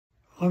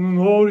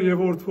Hanunor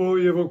Yevortvo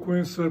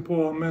Yevokuin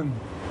Serpo. Amen.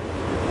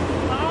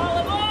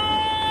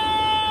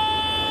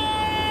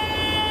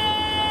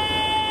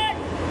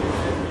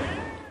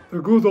 The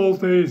good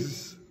old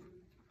days.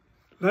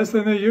 Less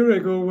than a year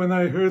ago, when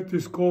I heard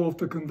this call of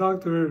the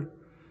conductor,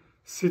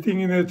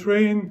 sitting in a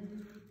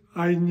train,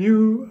 I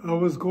knew I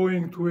was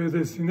going to a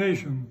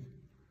destination.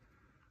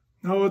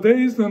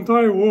 Nowadays, the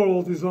entire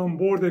world is on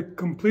board a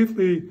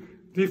completely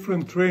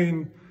different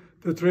train,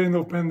 the train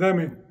of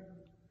pandemic.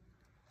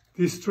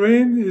 This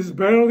train is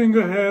barreling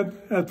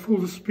ahead at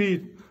full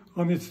speed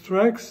on its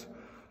tracks,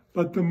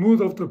 but the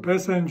mood of the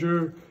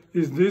passenger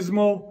is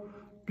dismal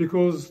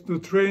because the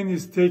train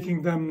is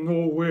taking them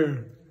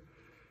nowhere.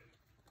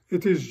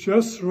 It is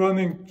just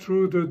running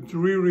through the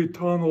dreary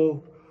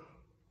tunnel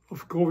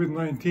of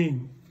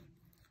COVID-19.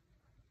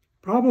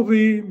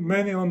 Probably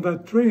many on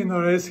that train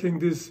are asking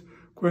this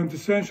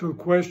quintessential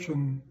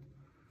question: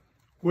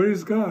 where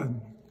is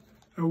God?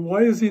 And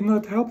why is He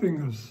not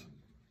helping us?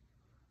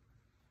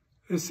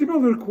 A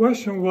similar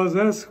question was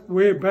asked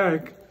way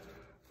back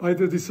by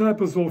the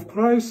disciples of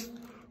Christ,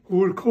 who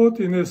were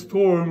caught in a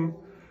storm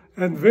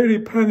and very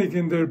panicked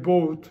in their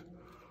boat,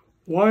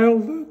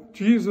 while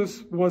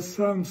Jesus was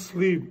sound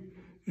asleep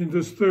in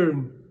the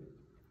stern.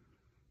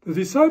 The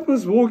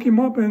disciples woke him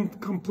up and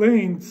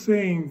complained,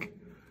 saying,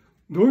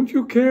 "Don't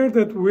you care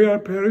that we are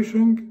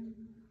perishing?"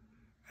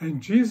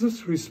 And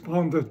Jesus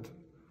responded,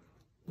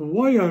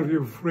 "Why are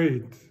you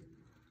afraid?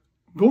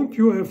 Don't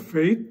you have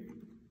faith?"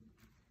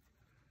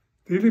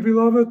 Dearly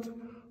beloved,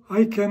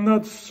 I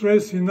cannot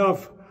stress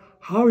enough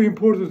how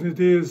important it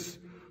is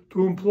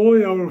to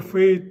employ our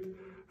faith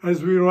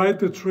as we ride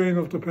the train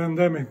of the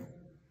pandemic.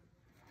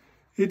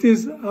 It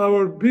is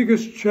our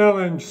biggest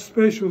challenge,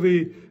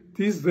 especially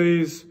these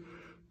days,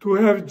 to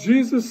have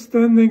Jesus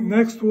standing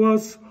next to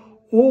us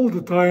all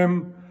the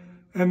time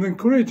and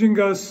encouraging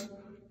us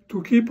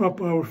to keep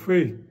up our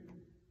faith.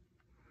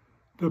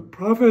 The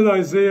prophet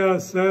Isaiah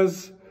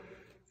says,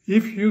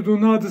 "If you do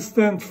not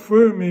stand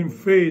firm in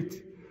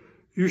faith,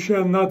 you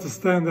shall not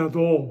stand at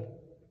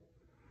all."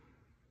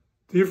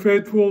 Dear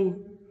faithful,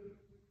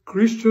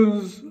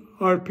 Christians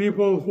are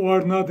people who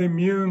are not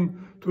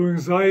immune to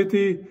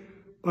anxiety,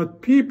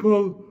 but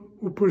people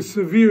who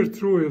persevere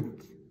through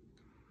it.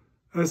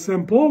 As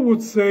St. Paul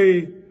would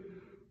say,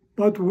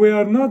 "But we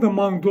are not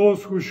among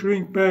those who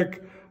shrink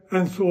back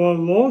and so are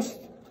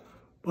lost,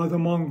 but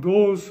among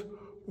those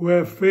who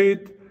have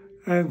faith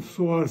and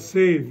so are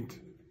saved."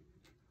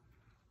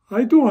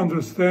 I do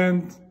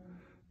understand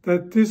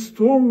that this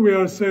storm we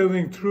are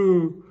sailing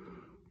through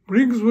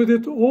brings with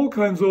it all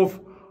kinds of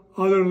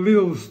other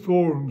little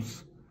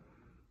storms,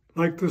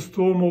 like the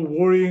storm of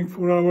worrying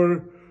for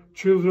our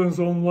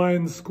children's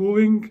online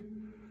schooling,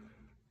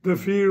 the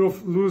fear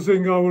of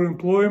losing our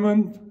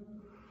employment,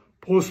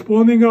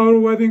 postponing our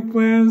wedding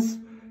plans,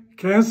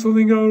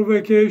 canceling our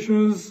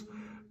vacations,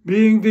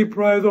 being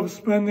deprived of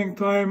spending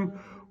time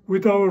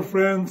with our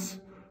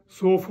friends,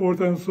 so forth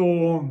and so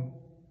on.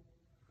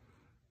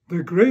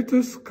 The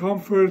greatest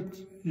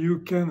comfort you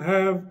can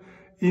have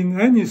in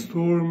any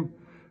storm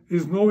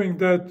is knowing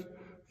that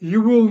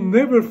you will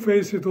never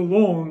face it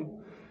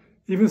alone.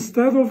 If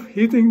instead of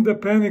hitting the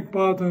panic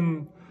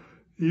button,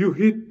 you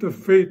hit the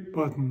faith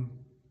button.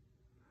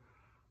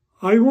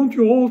 I want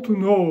you all to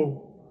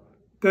know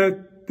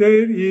that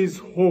there is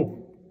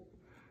hope.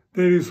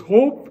 There is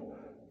hope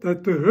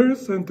that the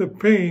hurts and the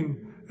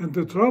pain and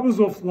the troubles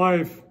of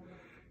life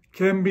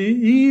can be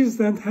eased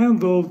and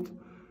handled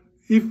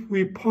if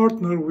we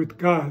partner with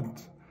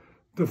God,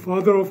 the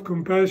Father of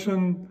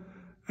compassion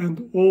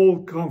and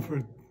all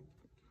comfort.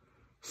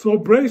 So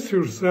brace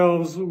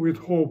yourselves with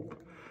hope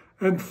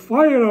and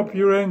fire up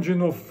your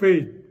engine of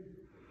faith.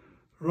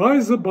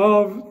 Rise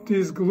above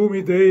these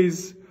gloomy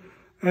days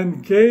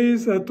and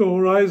gaze at the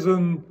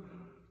horizon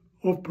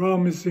of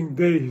promising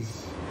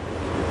days.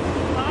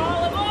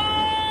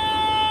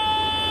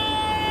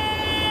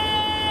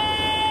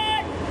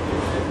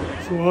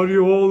 So are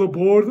you all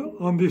aboard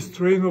on this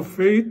train of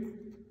faith?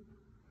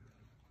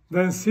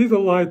 Then see the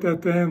light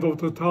at the end of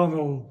the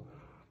tunnel.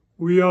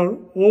 We are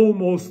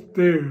almost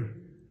there.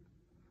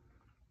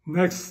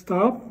 Next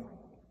stop,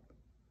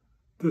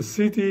 the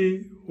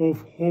city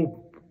of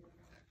hope.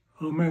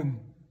 Amen.